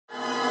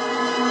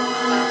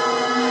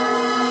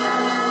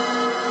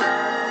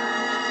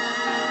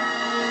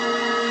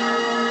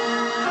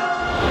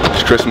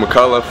Chris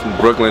McCullough from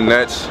Brooklyn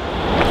Nets,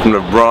 from the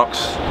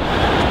Bronx.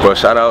 But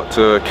shout out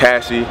to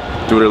Cassie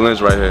through the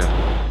lens right here.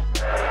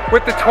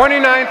 With the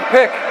 29th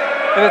pick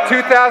in the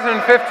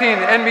 2015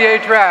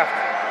 NBA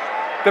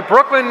Draft, the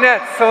Brooklyn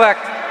Nets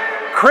select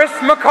Chris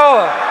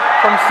McCullough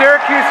from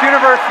Syracuse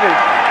University.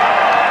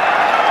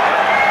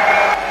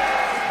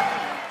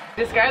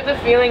 Describe the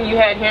feeling you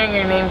had hearing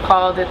your name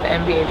called at the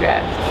NBA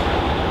Draft.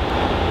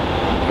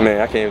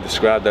 Man, I can't even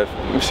describe that.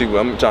 Let me see,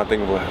 I'm trying to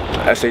think of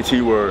a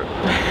SAT word.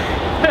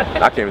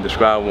 I can't even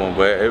describe one,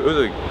 but it was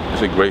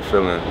a great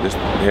feeling just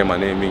to hear my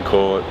name being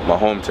called, my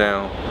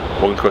hometown,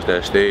 walking across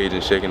that stage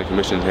and shaking the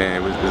commissioner's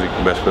hand. It was the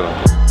best feeling.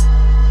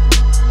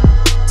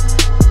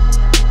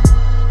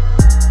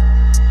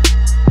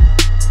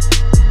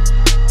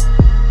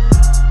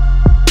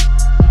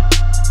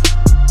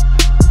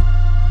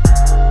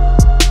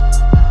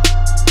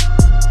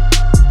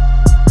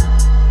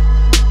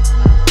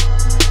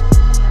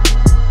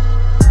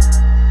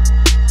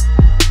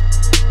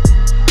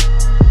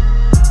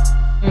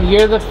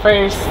 You're the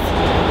first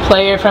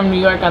player from New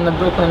York on the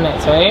Brooklyn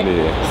Nets, right?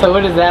 Yeah. So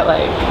what is that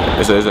like?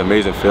 It's an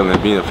amazing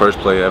feeling. Being the first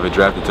player ever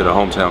drafted to the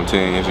hometown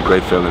team, it's a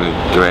great feeling and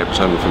a great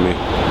opportunity for me.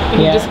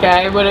 Can you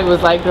describe what it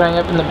was like growing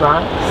up in the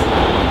Bronx?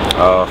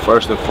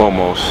 First and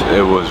foremost,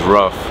 it was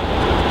rough.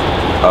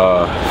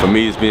 For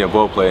me, it's being a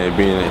ball player and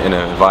being in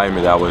an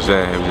environment that I was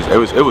in.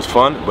 It was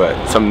fun,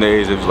 but some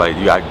days it was like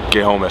you gotta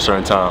get home at a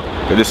certain time.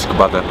 If this is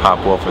about to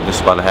pop off or this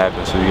is about to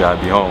happen, so you gotta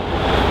be home.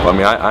 But I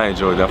mean, I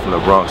enjoyed that from the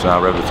Bronx and I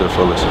read it to the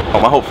fullest.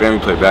 My whole family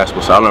played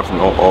basketball, so I learned from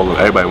all of them.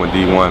 Everybody went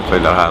D1,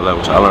 played at a high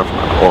level, so I learned from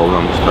all of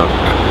them and stuff.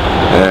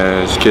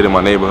 And this kid in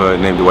my neighborhood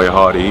named Dwayne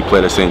Hardy, he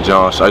played at St.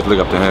 John's, so I used to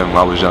look up to him when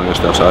I was young and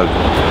stuff. So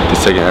I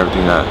just taking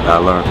everything that I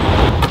learned.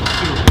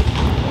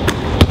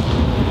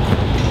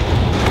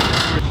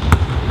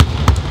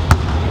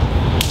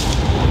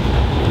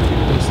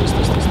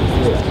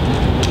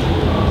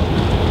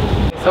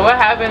 So what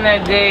happened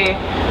that day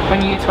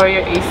when you tore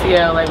your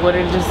ACL? Like what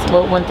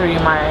went through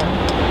your mind?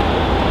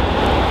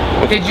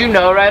 Did you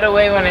know right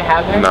away when it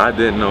happened? No, I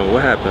didn't know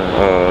what happened.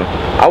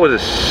 I was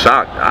just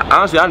shocked.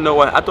 Honestly, I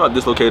thought I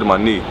dislocated my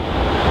knee,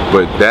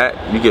 but that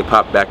you get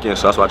popped back in,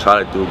 so that's what I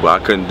tried to do,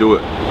 but I couldn't do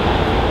it.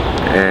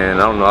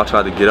 And I don't know, I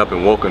tried to get up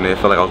and walk in there. It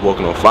felt like I was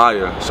walking on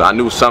fire, so I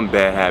knew something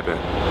bad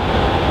happened.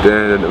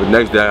 Then the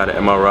next day I got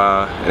an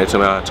MRI, and they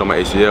told me I tore my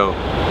ACL,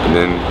 and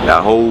then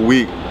that whole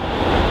week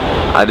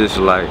I just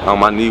like,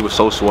 my knee was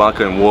so sore I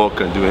couldn't walk,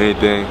 couldn't do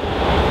anything.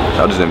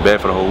 So I was just in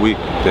bed for the whole week.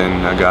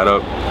 Then I got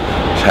up,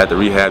 had to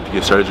rehab to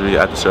get surgery.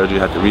 After surgery,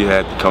 had to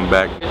rehab to come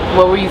back.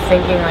 What were you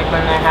thinking like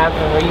when that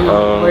happened? Were you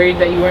worried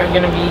that you weren't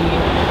going to be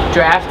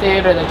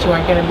drafted or that you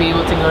weren't going to be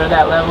able to go to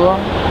that level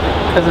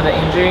because of the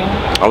injury?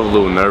 I was a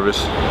little nervous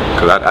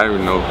because I didn't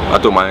even know. I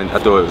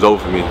thought it was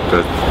over for me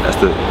because that's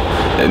the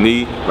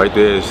knee right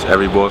there is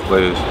every ball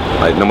player's.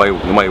 Like nobody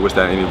wish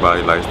that on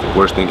anybody. Like it's the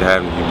worst thing to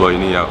happen, you blow your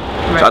knee out.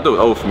 Right. So I thought it was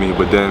over for me,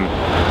 but then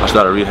I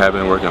started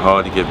rehabbing and working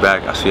hard to get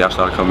back. I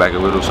started coming back a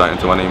little, so I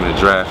entered my name in the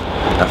draft.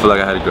 I feel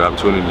like I had a good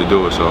opportunity to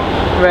do it, so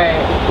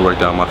it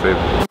worked out in my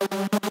favor.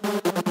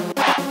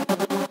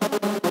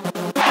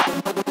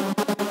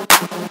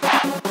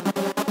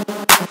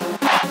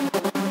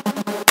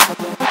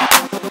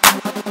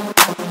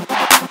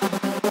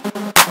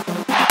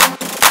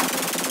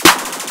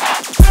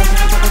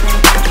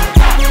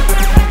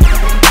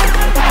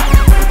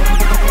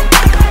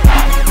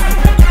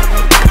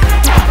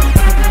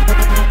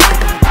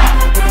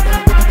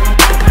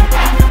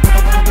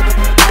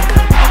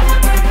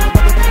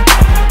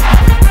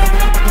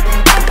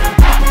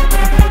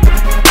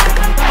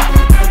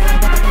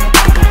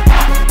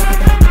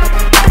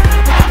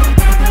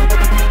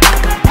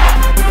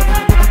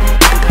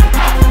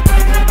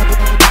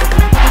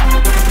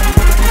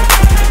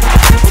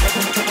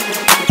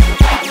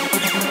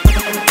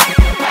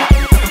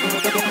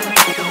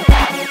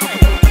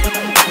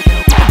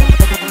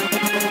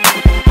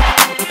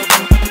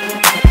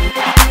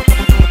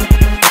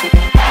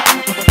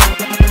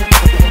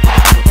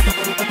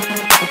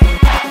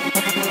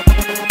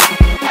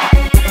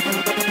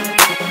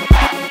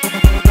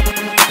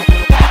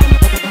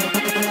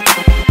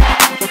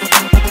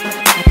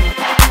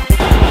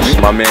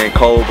 My man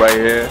Cole right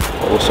here.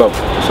 What's up?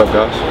 What's up,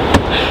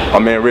 guys? My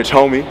man Rich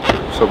Homie.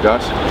 What's up,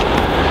 guys?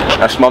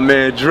 That's my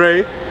man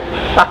Dre.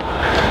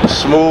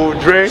 Smooth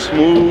Dre.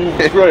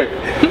 Smooth Dre.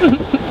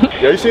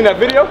 Yo, you seen that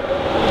video?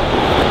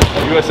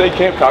 USA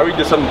Camp Kyrie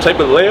did some type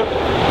of layup.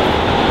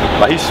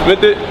 Like he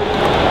split it,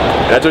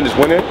 and that joint just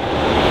went in.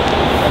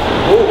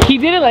 Ooh. He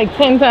did it like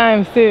 10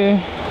 times too.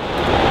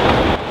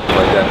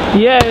 Like that?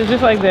 Yeah, it's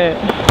just like that.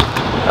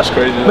 That's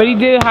crazy. But he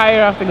did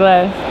higher off the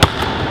glass.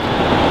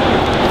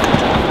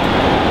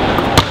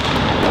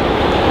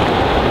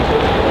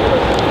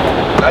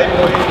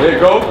 There you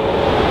go.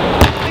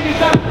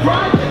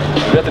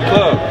 We're at the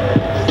club.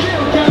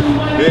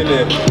 Been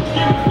there.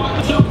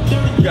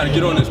 You gotta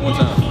get on this one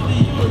time.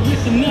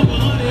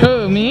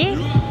 Who, me?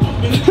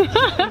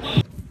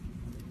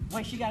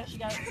 Wait, she got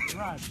it.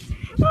 Run.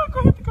 Oh, go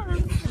with the car.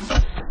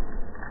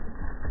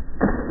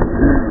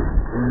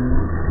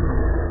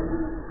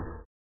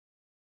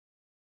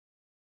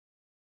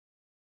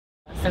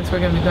 we're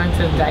gonna be going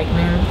to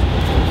Dyckman.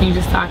 Can you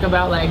just talk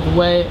about like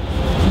what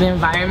the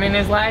environment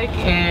is like,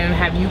 and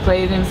have you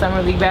played in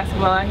summer league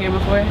basketball out here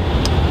before?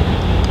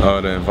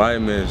 The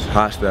environment is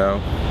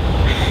hostile.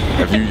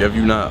 If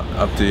you're not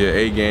up to your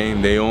A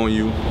game, they own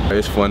you.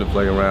 It's fun to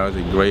play around.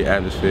 It's a great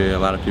atmosphere. A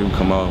lot of people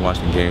come out and watch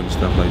the game and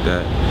stuff like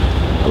that.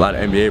 A lot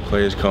of NBA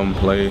players come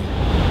play.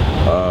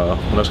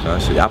 What else can I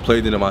say? I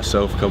played in it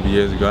myself a couple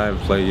years ago. I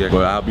haven't played yet,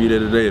 but I'll be there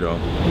today though.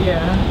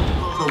 Yeah.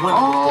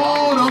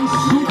 Oh, them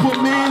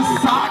Superman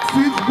socks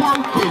is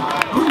working.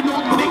 New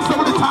York Knicks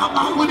over the time.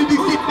 I'm winning to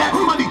get that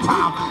money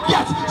time.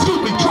 Yes,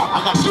 shoot me, drop.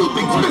 I got shoot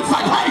me. Spin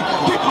like, hey,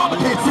 get mama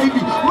can't save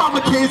you. Mama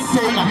can't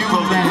save you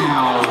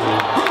now.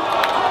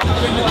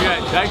 We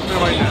got Dyckman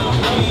right now.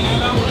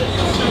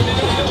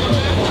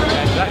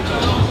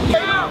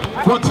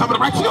 One time to the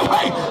right to you.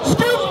 Hey,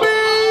 excuse me.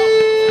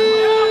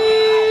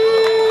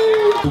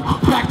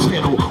 Back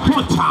channel.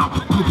 One time.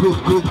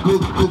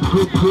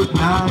 Good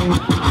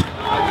night.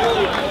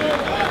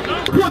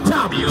 One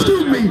time,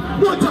 excuse me,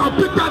 one time,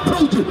 Big I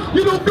told you,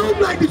 you don't go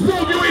 94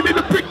 if you ain't in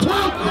the Big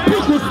 12,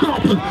 Brooklyn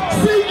stomping.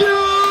 See ya!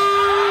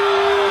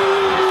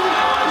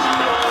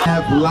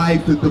 Have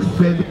life to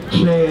defend the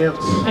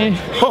champs.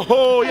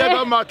 Oh, yeah,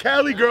 got my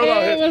Cali girl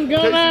out here. What's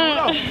going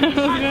on?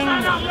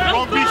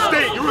 Long Beach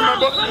State, you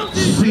remember?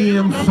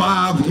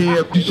 CM5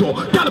 here, you sure.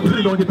 Gotta put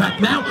it on your back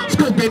now. Let's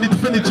go get the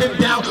defend the champ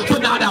down,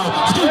 but not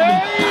out. Excuse me.